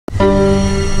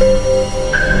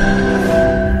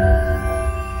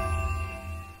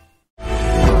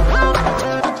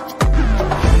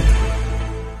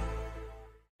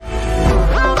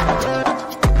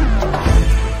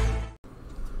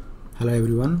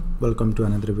everyone, welcome to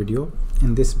another video.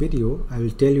 In this video I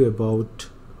will tell you about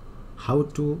how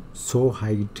to show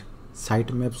hide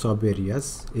sitemap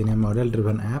sub-areas in a model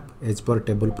driven app as per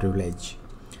table privilege.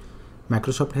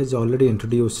 Microsoft has already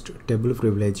introduced table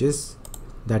privileges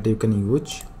that you can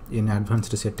use in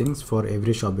advanced settings for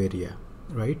every sub area,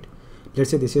 right?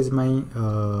 Let's say this is my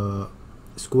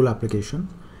school application,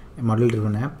 a model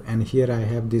driven app, and here I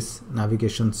have this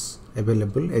navigations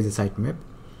available as a sitemap,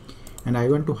 and I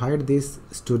want to hide this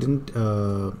student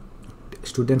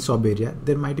sub area.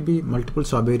 There might be multiple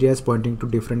sub areas pointing to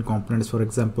different components. For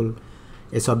example,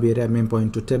 a sub area may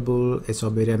point to table, a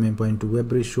sub area may point to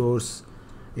web resource,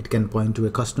 it can point to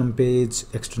a custom page,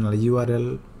 external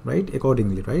URL, right?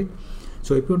 Accordingly, right?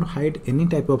 So if you want to hide any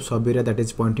type of sub area that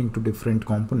is pointing to different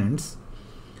components,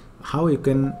 how you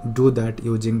can do that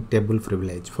using table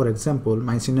privilege? For example,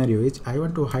 my scenario is I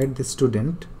want to hide the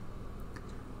student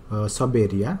sub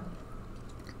area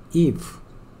if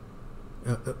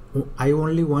I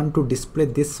only want to display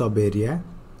this sub area,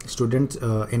 student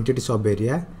entity sub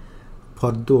area,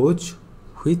 for those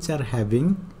which are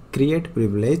having create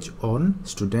privilege on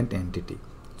student entity.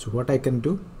 So what I can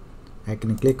do, I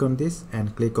can click on this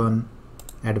and click on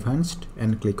advanced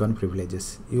and click on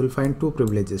privileges. You will find two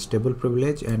privileges, table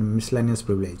privilege and miscellaneous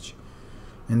privilege.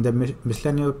 In the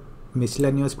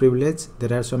miscellaneous privilege,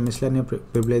 there are some miscellaneous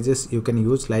privileges you can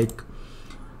use, like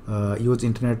use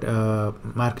internet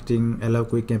marketing, allow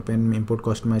quick campaign, import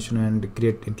customization, and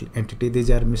create entity.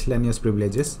 These are miscellaneous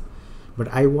privileges, but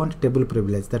I want table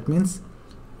privilege. That means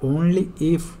only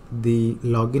if the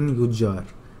login user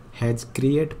has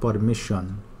create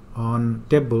permission on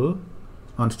table,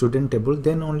 on student table,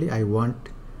 then only I want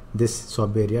this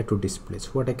sub area to display.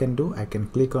 So what I can do, I can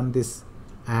click on this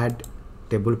add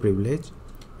table privilege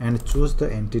and choose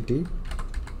the entity.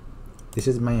 This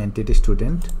is my entity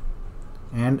student,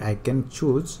 and I can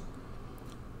choose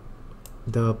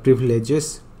the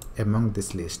privileges among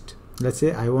this list. Let's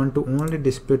say I want to only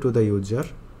display to the user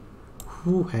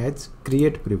who has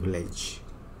create privilege.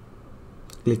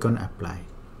 Click on apply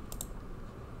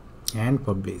and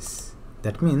publish.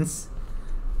 That means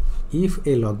if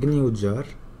a login user,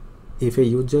 if a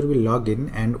user will log in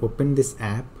and open this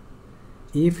app,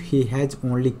 if he has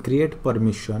only create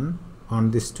permission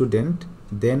on the student,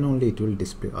 then only it will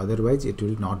display, otherwise it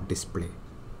will not display.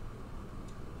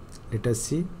 Let us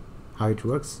see how it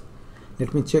works.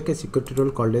 Let me check a security role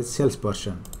called as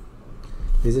salesperson.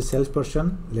 This is a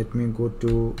salesperson. Let me go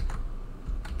to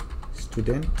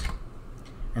student,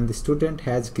 and the student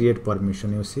has create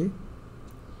permission. You see,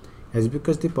 as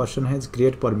because the person has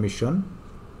create permission,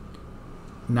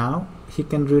 now he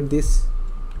can read this.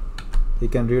 He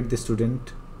can read the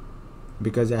student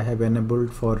because I have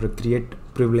enabled for create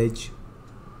privilege.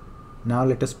 Now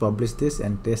let us publish this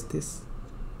and test this.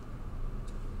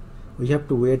 We have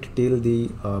to wait till the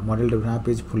model driven app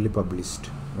is fully published.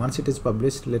 Once it is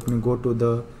published, let me go to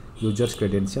the user's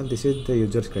credential. This is the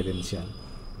user's credential.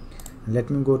 Let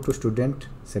me go to student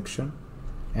section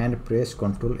and press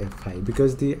Ctrl F5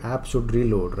 because the app should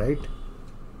reload, right?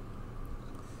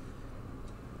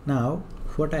 Now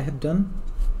what I have done,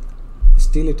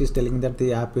 still it is telling that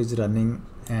the app is running,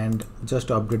 and just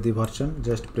to update the version,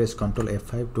 just press Ctrl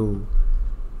F5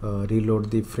 to reload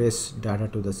the fresh data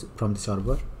to the from the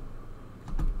server.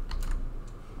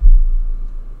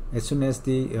 As soon as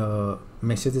the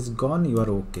message is gone, you are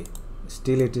okay.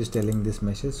 Still it is telling this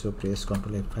message, so press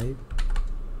Ctrl F5.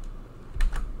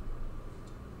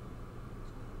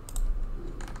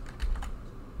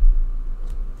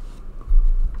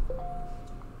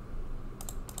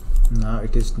 Now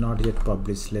it is not yet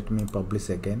published. Let me publish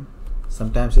again.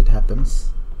 Sometimes it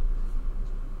happens.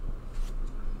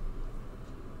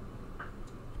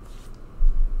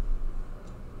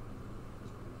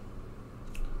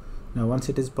 Now once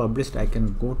it is published, I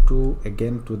can go to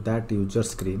again to that user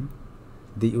screen.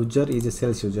 The user is a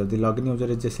sales user, the login user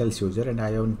is a sales user, and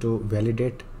I want to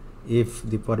validate if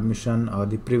the permission or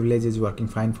the privilege is working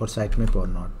fine for sitemap or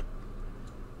not.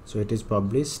 So it is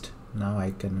published. Now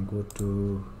I can go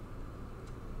to,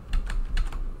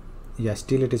 yeah,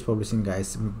 still it is publishing,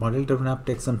 guys. Model driven app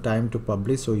takes some time to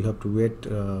publish, so you have to wait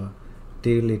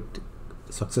till it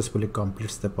successfully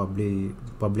completes the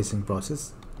publishing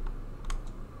process.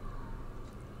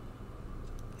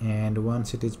 And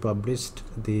once it is published,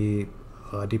 the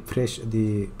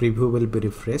preview will be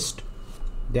refreshed.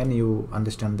 Then you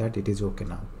understand that it is okay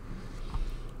now.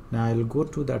 Now I will go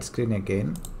to that screen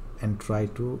again and try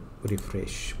to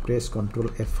refresh. Press Ctrl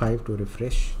F5 to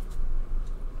refresh.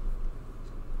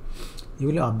 You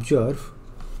will observe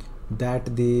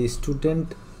that the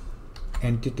student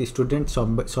entity, student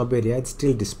sub area is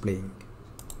still displaying.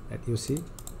 That you see,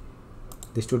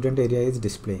 the student area is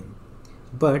displaying.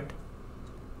 But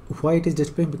why it is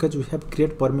displaying? Because we have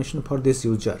create permission for this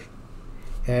user,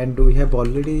 and we have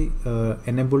already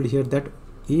enabled here that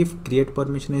if create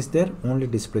permission is there, only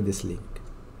display this link.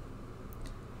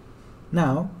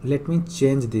 Now let me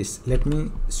change this. Let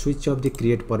me switch off the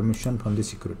create permission from the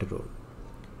security role.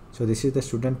 So this is the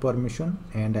student permission,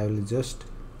 and I will just,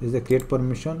 this is the create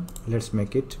permission, let's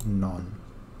make it none.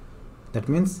 That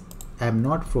means I am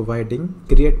not providing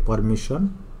create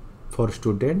permission for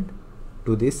student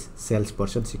to this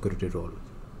salesperson security role.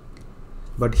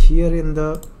 But here in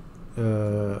the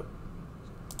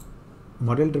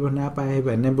model driven app, I have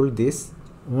enabled this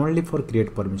only for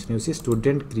create permission. You see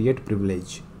student create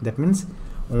privilege. That means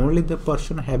only the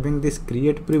person having this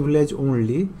create privilege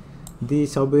only the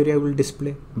sub area will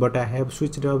display, but I have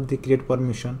switched off the create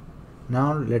permission.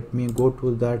 Now let me go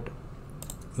to that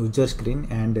user screen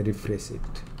and refresh it.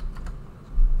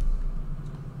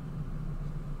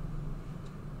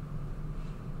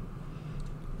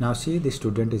 Now see, the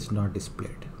student is not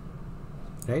displayed,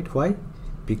 right? Why?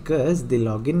 Because the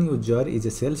login user is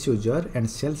a sales user, and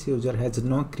sales user has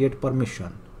no create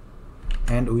permission,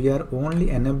 and we are only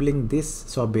enabling this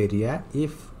sub area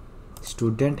if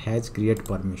student has create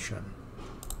permission,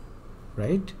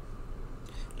 right?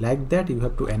 Like that, you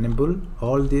have to enable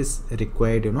all these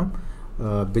required,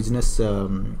 business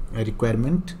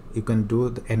requirement. You can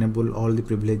do enable all the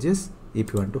privileges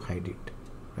if you want to hide it,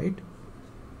 right?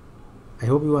 I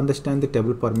hope you understand the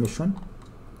table permission,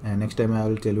 and next time I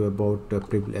will tell you about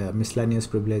miscellaneous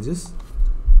privileges.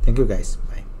 Thank you guys.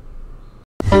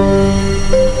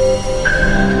 Bye.